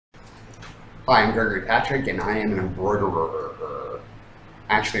Hi, I'm Gregory Patrick, and I am an embroiderer.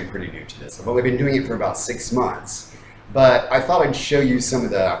 Actually, I'm pretty new to this. I've only been doing it for about 6 months, but I thought I'd show you some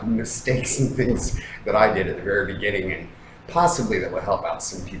of the mistakes and things that I did at the very beginning, and possibly that will help out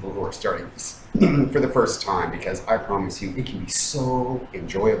some people who are starting this for the first time, because I promise you, it can be so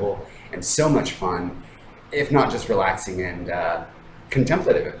enjoyable and so much fun, if not just relaxing and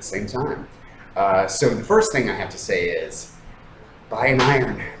contemplative at the same time. So the first thing I have to say is, buy an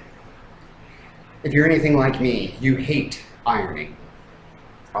iron. If you're anything like me, you hate ironing.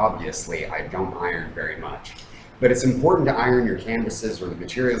 Obviously, I don't iron very much. But it's important to iron your canvases or the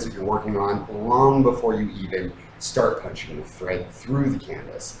materials that you're working on long before you even start punching the thread through the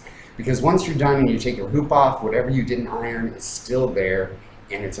canvas. Because once you're done and you take your hoop off, whatever you didn't iron is still there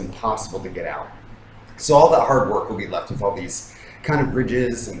and it's impossible to get out. So all that hard work will be left with all these kind of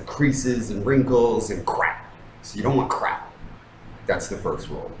ridges and creases and wrinkles and crap. So you don't want crap. That's the first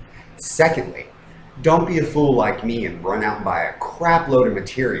rule. Secondly, don't be a fool like me and run out and buy a crap load of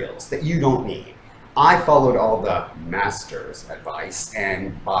materials that you don't need. I followed all the master's advice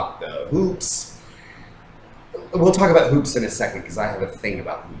and bought the hoops. We'll talk about hoops in a second because I have a thing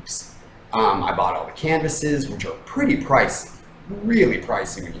about hoops. I bought all the canvases, which are pretty pricey, really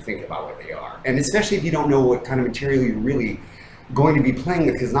pricey when you think about what they are. And especially if you don't know what kind of material you're really going to be playing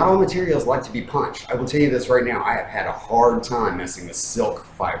with, because not all materials like to be punched. I will tell you this right now, I have had a hard time messing with silk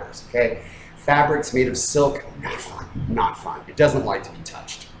fibers, okay? Fabrics made of silk, not fun, not fun. It doesn't like to be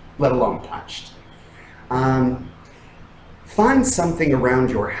touched, let alone punched. Find something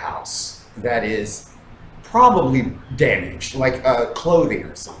around your house that is probably damaged, like clothing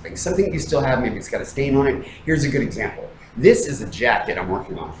or something that you still have, maybe it's got a stain on it. Here's a good example. This is a jacket I'm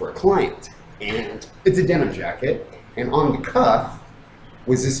working on for a client, and it's a denim jacket, and on the cuff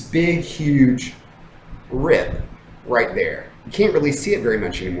was this big, huge rip right there. You can't really see it very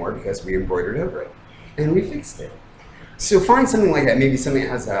much anymore because we embroidered over it, and we fixed it. So find something like that, maybe something that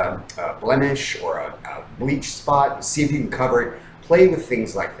has a blemish or a bleach spot, see if you can cover it, play with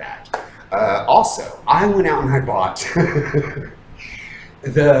things like that. Also, I went out and I bought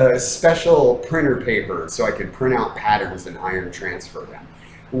the special printer paper so I could print out patterns and iron transfer them.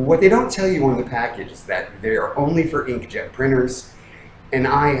 What they don't tell you on the package is that they're only for inkjet printers, and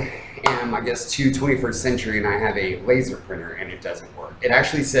I am, I guess, 21st century, and I have a laser printer and it doesn't work. It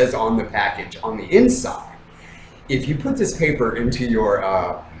actually says on the package, on the inside, if you put this paper into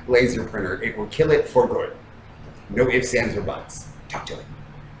your laser printer, it will kill it for good. No ifs, ands, or buts. Talk to it.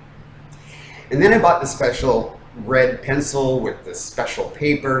 And then I bought the special red pencil with the special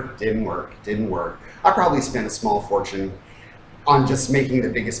paper. Didn't work, didn't work. I probably spent a small fortune on just making the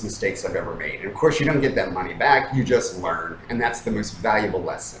biggest mistakes I've ever made. And of course, you don't get that money back, you just learn. And that's the most valuable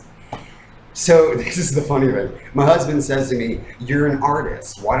lesson. So this is the funny thing. My husband says to me, you're an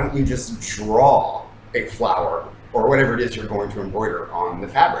artist. Why don't you just draw a flower or whatever it is you're going to embroider on the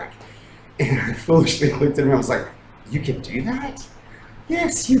fabric? And I foolishly looked at him and I was like, you can do that?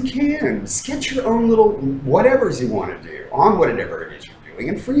 Yes, you can. Sketch your own little whatevers you want to do on whatever it is you're doing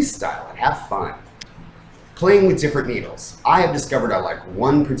and freestyle it. Have fun. Playing with different needles. I have discovered I like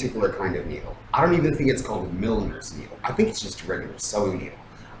one particular kind of needle. I don't even think it's called a milliner's needle. I think it's just a regular sewing needle.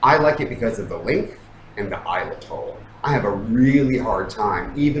 I like it because of the length and the eyelet hole. I have a really hard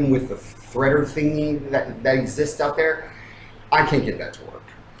time, even with the threader thingy that exists out there, I can't get that to work.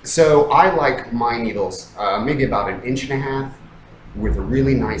 So I like my needles maybe about 1.5 inches with a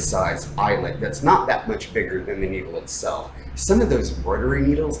really nice size eyelet that's not that much bigger than the needle itself. Some of those embroidery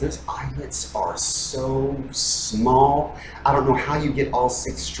needles, those eyelets are so small. I don't know how you get all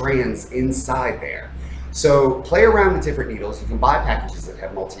 6 strands inside there. So play around with different needles. You can buy packages that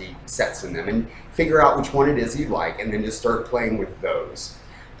have multi-sets in them and figure out which one it is you like, and then just start playing with those.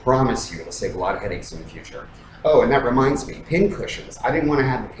 Promise you, it'll save a lot of headaches in the future. Oh, and that reminds me, pin cushions. I didn't want to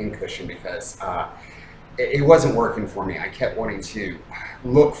have the pin cushion because it wasn't working for me. I kept wanting to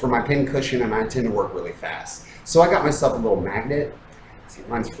look for my pin cushion, and I tend to work really fast. So I got myself a little magnet. See,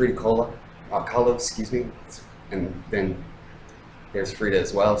 mine's Frida Kahlo, excuse me. And then there's Frida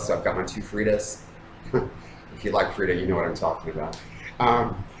as well, so I've got my 2 Fridas. If you like Frida, you know what I'm talking about.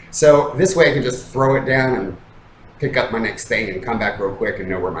 So this way I can just throw it down and pick up my next thing and come back real quick and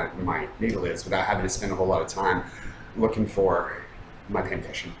know where my needle is without having to spend a whole lot of time looking for my pin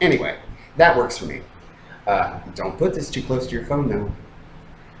cushion. Anyway, that works for me. Don't put this too close to your phone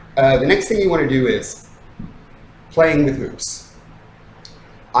though. The next thing you want to do is playing with hoops.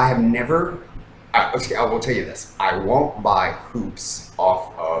 I have never, okay, I will tell you this, I won't buy hoops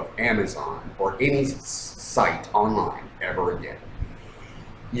off of Amazon or any site online ever again.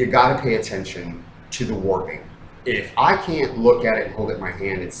 You gotta pay attention to the warping. If I can't look at it and hold it in my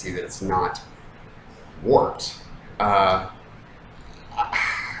hand and see that it's not warped. I'll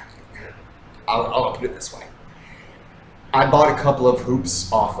put it this way. I bought a couple of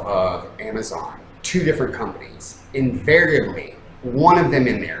hoops off of Amazon, 2 different companies. Invariably, one of them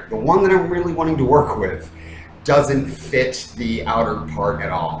in there, the one that I'm really wanting to work with, doesn't fit the outer part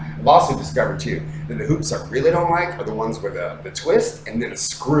at all. I've also discovered too that the hoops I really don't like are the ones with the twist and then a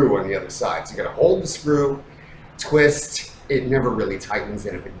screw on the other side. So you gotta hold the screw, twist, it never really tightens,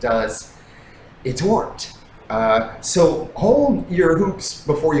 and if it does, it's warped. So hold your hoops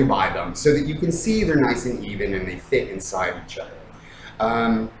before you buy them so that you can see they're nice and even and they fit inside each other.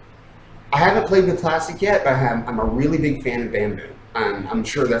 I haven't played with plastic yet, but I'm a really big fan of bamboo. I'm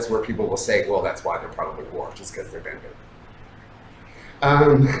sure that's where people will say, well, that's why they're probably warped, just because they're bamboo.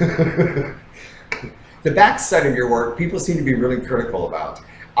 The back side of your work, people seem to be really critical about.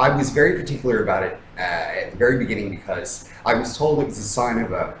 I was very particular about it at the very beginning because I was told it was a sign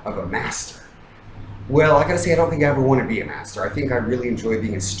of a master. Well, I gotta say, I don't think I ever want to be a master. I think I really enjoy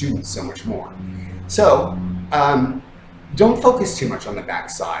being a student so much more. So, don't focus too much on the back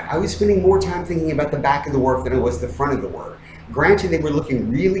side. I was spending more time thinking about the back of the work than it was the front of the work. Granted, they were looking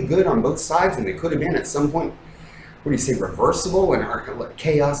really good on both sides, and they could have been at some point, what do you say, reversible and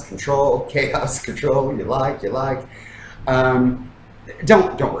chaos control, you like.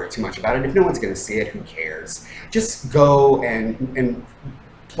 Don't worry too much about it. If no one's going to see it, who cares? Just go and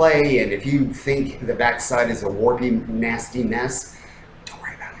play, and if you think the backside is a warpy, nasty mess, don't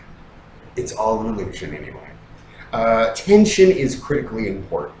worry about it. It's all an illusion anyway. Tension is critically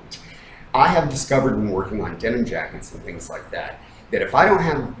important. I have discovered when working on denim jackets and things like that, that if I don't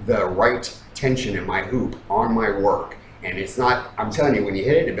have the right tension in my hoop on my work, and it's not, I'm telling you, when you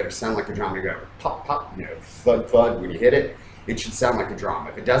hit it, it better sound like a drum. You go pop, pop, thud, thud. When you hit it, it should sound like a drum.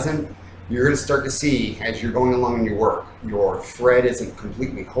 If it doesn't, you're going to start to see, as you're going along in your work, your thread isn't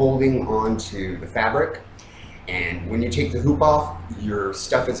completely holding onto the fabric. And when you take the hoop off, your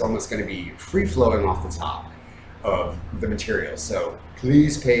stuff is almost going to be free-flowing off the top of the material. So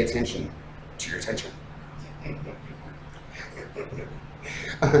please pay attention to your tension.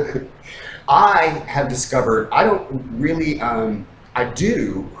 I have discovered I don't really, I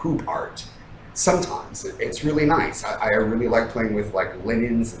do hoop art sometimes. It's really nice. I really like playing with like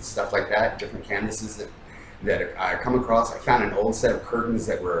linens and stuff like that, different canvases that I come across. I found an old set of curtains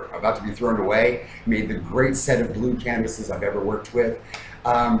that were about to be thrown away, made the great set of blue canvases I've ever worked with.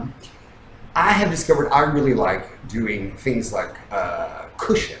 I have discovered I really like doing things like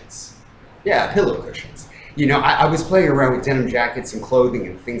cushions. Yeah, pillow cushions. You know, I was playing around with denim jackets and clothing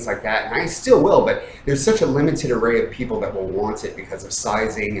and things like that, and I still will, but there's such a limited array of people that will want it because of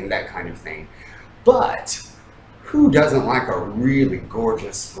sizing and that kind of thing. But who doesn't like a really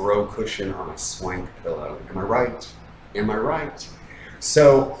gorgeous throw cushion on a swank pillow? Am I right? Am I right?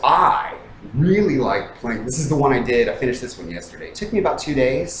 So I really like playing. This is the one I did. I finished this one yesterday. It took me about 2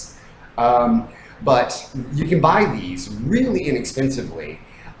 days, but you can buy these really inexpensively.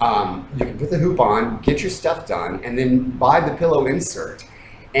 You can put the hoop on, get your stuff done, and then buy the pillow insert.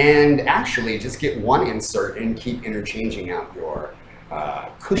 And actually just get one insert and keep interchanging out your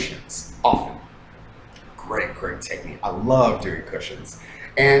cushions often. Great technique. I love doing cushions.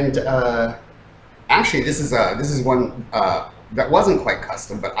 And actually this is one that wasn't quite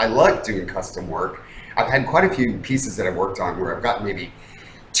custom, but I like doing custom work. I've had quite a few pieces that I've worked on where I've got maybe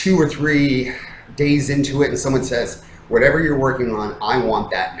 2 or 3 days into it and someone says, whatever you're working on, I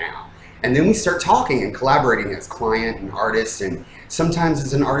want that now. And then we start talking and collaborating as client and artist, and sometimes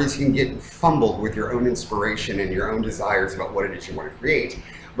as an artist you can get fumbled with your own inspiration and your own desires about what it is you want to create.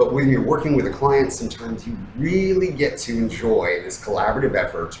 But when you're working with a client, sometimes you really get to enjoy this collaborative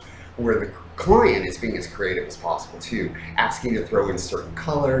effort where the client is being as creative as possible too, asking to throw in certain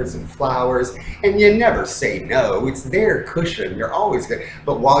colors and flowers, and you never say no. It's their cushion, you're always good.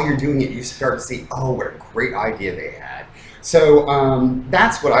 But while you're doing it, you start to see, oh, what a great idea they had. So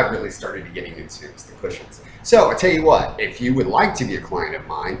that's what I've really started getting into, is the cushions. So I tell you what, if you would like to be a client of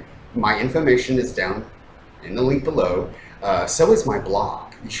mine, my information is down in the link below. So is my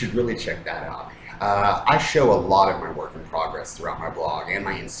blog. You should really check that out. I show a lot of my work in progress throughout my blog and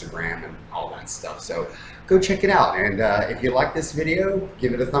my Instagram and all that stuff. So go check it out. And if you like this video,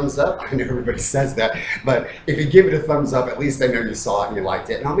 give it a thumbs up. I know everybody says that, but if you give it a thumbs up, at least I know you saw it and you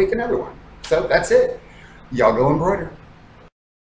liked it, and I'll make another one. So that's it. Y'all go embroider.